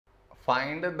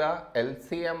Find the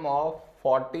LCM of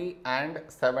 40 and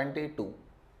 72.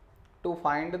 To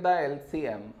find the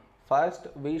LCM, first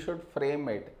we should frame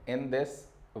it in this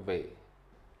way.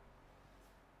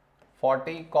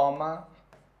 40,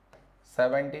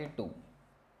 72.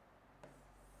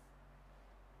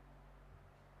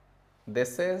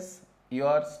 This is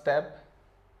your step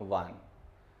 1.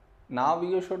 Now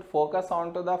you should focus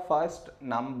on to the first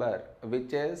number,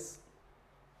 which is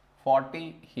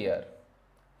 40 here.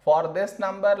 For this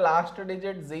number, last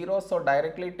digit 0, so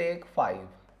directly take 5.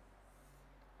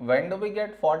 When do we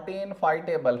get 40 in 5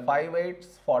 table? 5 8s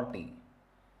 40.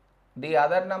 The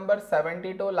other number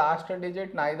 72, last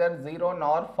digit neither 0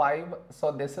 nor 5,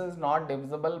 so this is not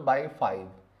divisible by 5.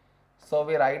 So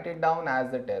we write it down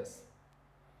as it is.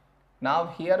 Now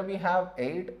here we have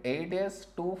 8, 8 is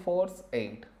 2 4s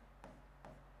 8.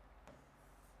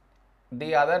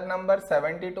 The other number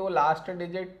 72, last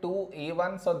digit 2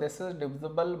 even, so this is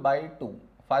divisible by 2.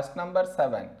 First number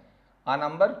 7. A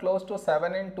number close to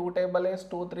 7 in 2 table is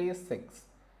 2 3 6.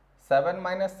 7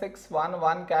 minus 6 1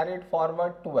 1 carried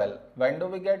forward 12. When do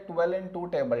we get 12 in 2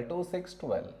 table? 2 6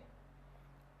 12.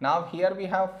 Now here we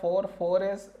have 4, 4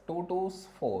 is 2 2s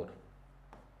 4.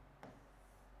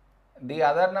 The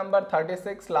other number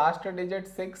 36, last digit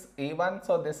 6 even,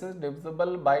 so this is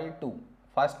divisible by 2.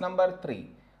 First number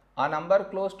 3. A number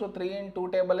close to 3 in 2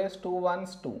 table is 2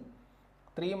 1s 2.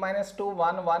 3 minus 2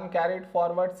 1 1 carried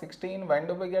forward 16. When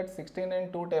do we get 16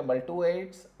 in 2 table? 2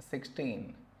 8s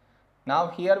 16. Now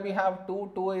here we have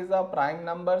 2, 2 is a prime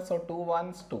number, so 2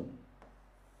 1s 2.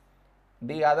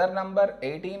 The other number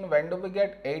 18, when do we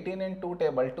get 18 in 2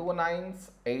 table? 2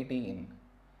 9s 18.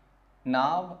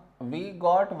 Now we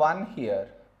got 1 here,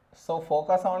 so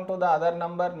focus on to the other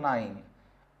number 9.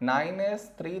 9 is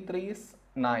 3 3s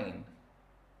 9.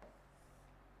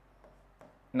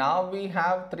 Now we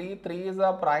have 3, 3 is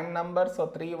a prime number, so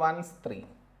 3 1s 3.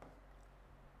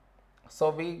 So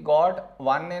we got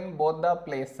 1 in both the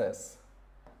places.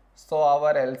 So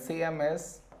our LCM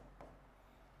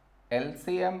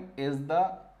is the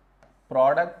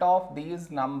product of these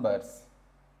numbers,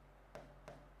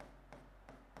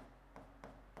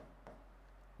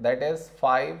 that is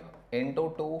 5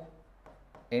 into 2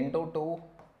 into 2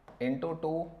 into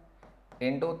 2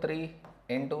 into 3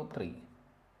 into 3.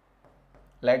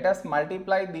 Let us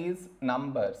multiply these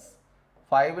numbers.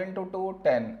 5 into 2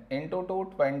 10, into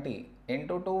 2 20,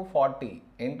 into 2 40,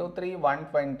 into 3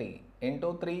 120,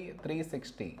 into 3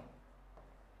 360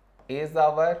 is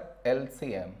our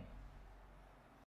LCM.